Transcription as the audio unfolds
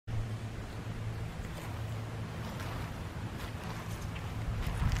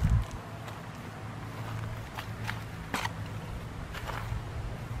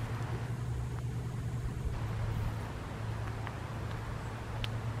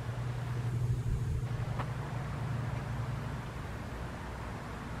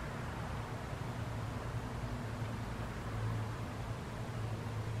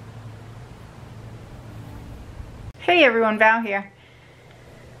Hey everyone, Val here.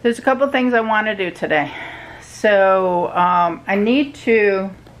 There's a couple things I want to do today. So I need to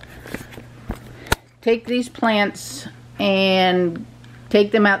take these plants and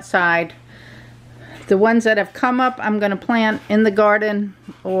take them outside. The ones that have come up I'm going to plant in the garden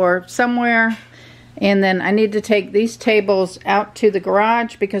or somewhere. And then I need to take these tables out to the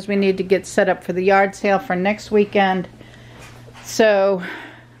garage because we need to get set up for the yard sale for next weekend. So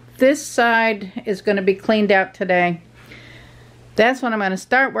this side is going to be cleaned out today. That's what I'm going to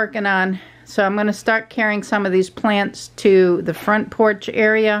start working on. So I'm going to start carrying some of these plants to the front porch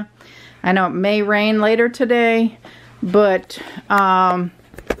area. I know it may rain later today, but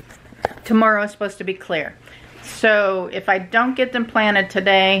tomorrow is supposed to be clear. So if I don't get them planted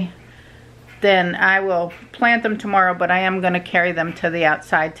today, then I will plant them tomorrow, but I am going to carry them to the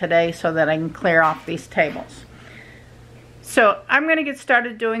outside today so that I can clear off these tables. So I'm going to get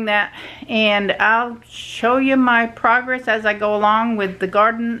started doing that, and I'll show you my progress as I go along with the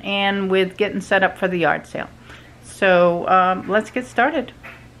garden and with getting set up for the yard sale. So let's get started.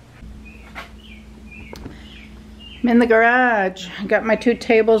 I'm in the garage. I got my two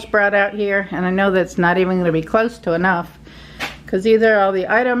tables brought out here, and I know that's not even going to be close to enough because these are all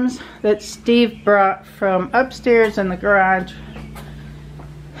the items that Steve brought from upstairs in the garage,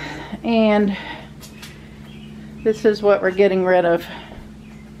 and this is what we're getting rid of.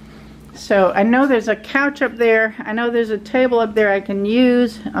 So I know there's a couch up there. I know there's a table up there I can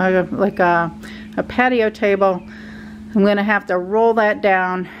use, like a patio table. I'm gonna have to roll that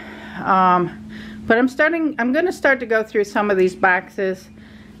down. But I'm gonna start to go through some of these boxes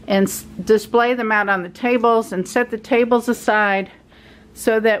and display them out on the tables and set the tables aside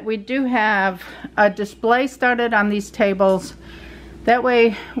so that we do have a display started on these tables. That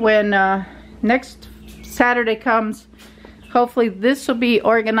way when next Saturday comes, hopefully this will be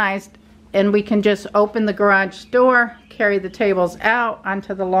organized and we can just open the garage door, carry the tables out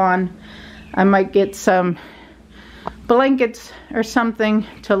onto the lawn. I might get some blankets or something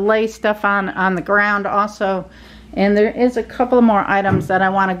to lay stuff on the ground also. And there is a couple more items that I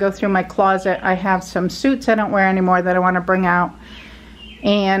want to go through my closet. I have some suits I don't wear anymore that I want to bring out,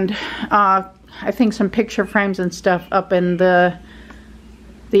 and I think some picture frames and stuff up in the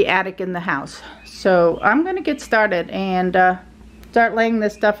attic in the house. So I'm going to get started and start laying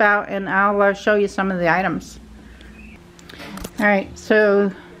this stuff out, and I'll show you some of the items. Alright,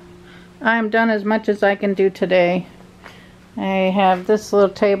 so I'm done as much as I can do today. I have this little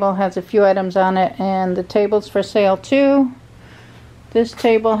table, has a few items on it, and the table's for sale too. This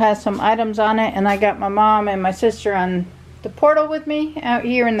table has some items on it, and I got my mom and my sister on the portal with me out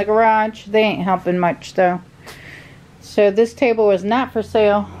here in the garage. They ain't helping much though. So this table is not for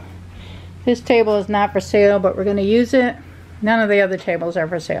sale. This table is not for sale, but we're going to use it. None of the other tables are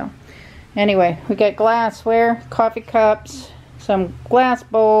for sale. Anyway, we got glassware, coffee cups, some glass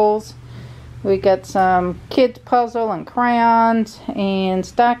bowls. We got some kids puzzle and crayons and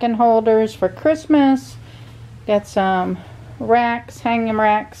stocking holders for Christmas. Got some racks, hanging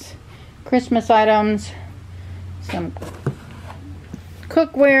racks, Christmas items, some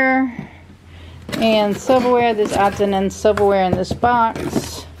cookware and silverware. There's odds and ends silverware in this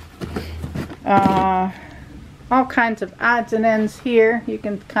box. All kinds of odds and ends here. You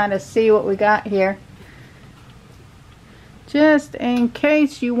can kind of see what we got here. Just in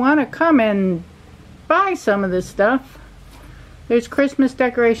case you want to come and buy some of this stuff. There's Christmas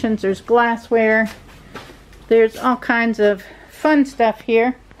decorations, there's glassware, there's all kinds of fun stuff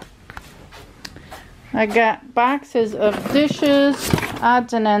here. I got boxes of dishes,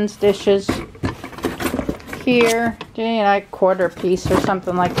 odds and ends dishes here, like quarter piece or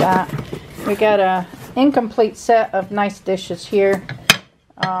something like that. We got a incomplete set of nice dishes here.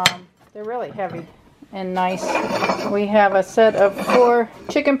 They're really heavy and nice. We have a set of 4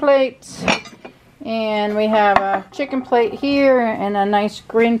 chicken plates, and we have a chicken plate here and a nice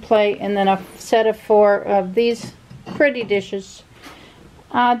green plate, and then a set of 4 of these pretty dishes.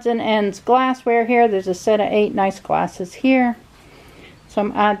 Odds and ends glassware here. There's a set of 8 nice glasses here.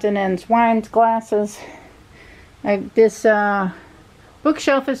 Some odds and ends wines glasses. This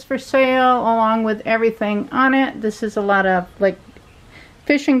bookshelf is for sale along with everything on it. This is a lot of like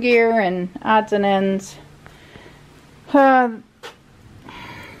fishing gear and odds and ends.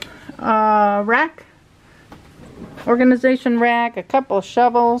 Rack, organization rack, a couple of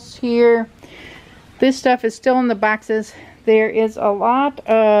shovels here. This stuff is still in the boxes. There is a lot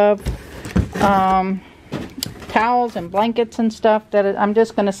of towels and blankets and stuff that I'm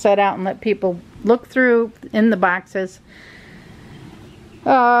just going to set out and let people look through in the boxes.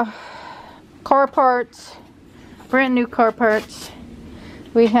 Car parts, brand new car parts.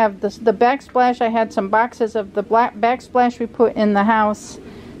 We have the backsplash. I had some boxes of the black backsplash we put in the house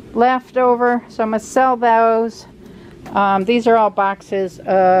left over, so I'm going to sell those. These are all boxes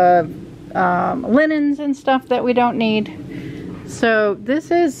of linens and stuff that we don't need. So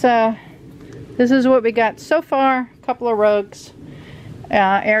this is what we got so far. A couple of rugs,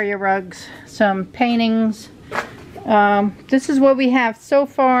 area rugs, some paintings. This is what we have so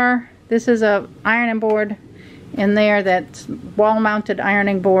far. This is a ironing board in there, that's wall-mounted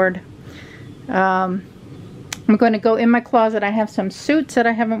ironing board. I'm going to go in my closet. I have some suits that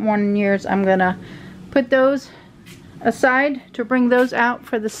I haven't worn in years. I'm going to put those aside to bring those out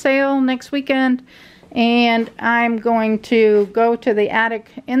for the sale next weekend. And I'm going to go to the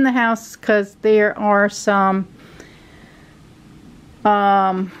attic in the house because there are some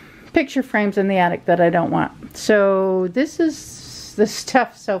picture frames in the attic that I don't want. So this is the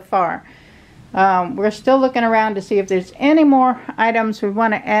stuff so far. We're still looking around to see if there's any more items we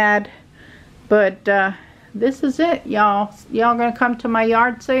want to add, but this is it, y'all. Y'all gonna come to my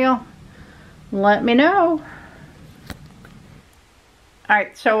yard sale? Let me know.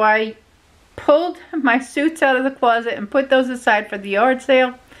 Alright, so I pulled my suits out of the closet and put those aside for the yard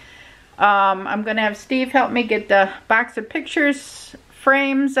sale. I'm gonna have Steve help me get the box of pictures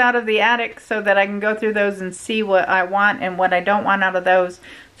frames out of the attic so that I can go through those and see what I want and what I don't want out of those.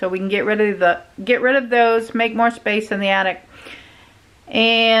 So we can get rid of those, make more space in the attic.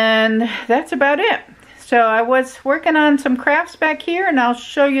 And that's about it. So I was working on some crafts back here, and I'll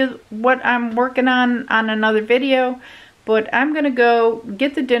show you what I'm working on another video. But I'm going to go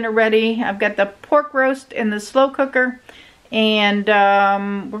get the dinner ready. I've got the pork roast in the slow cooker. And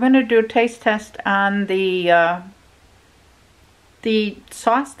we're going to do a taste test on the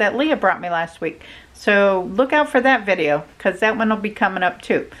sauce that Leah brought me last week. So look out for that video, because that one will be coming up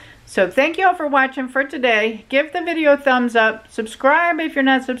too. So thank you all for watching for today. Give the video a thumbs up. Subscribe if you're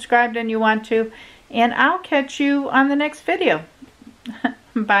not subscribed and you want to. And I'll catch you on the next video.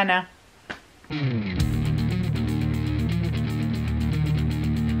 Bye now.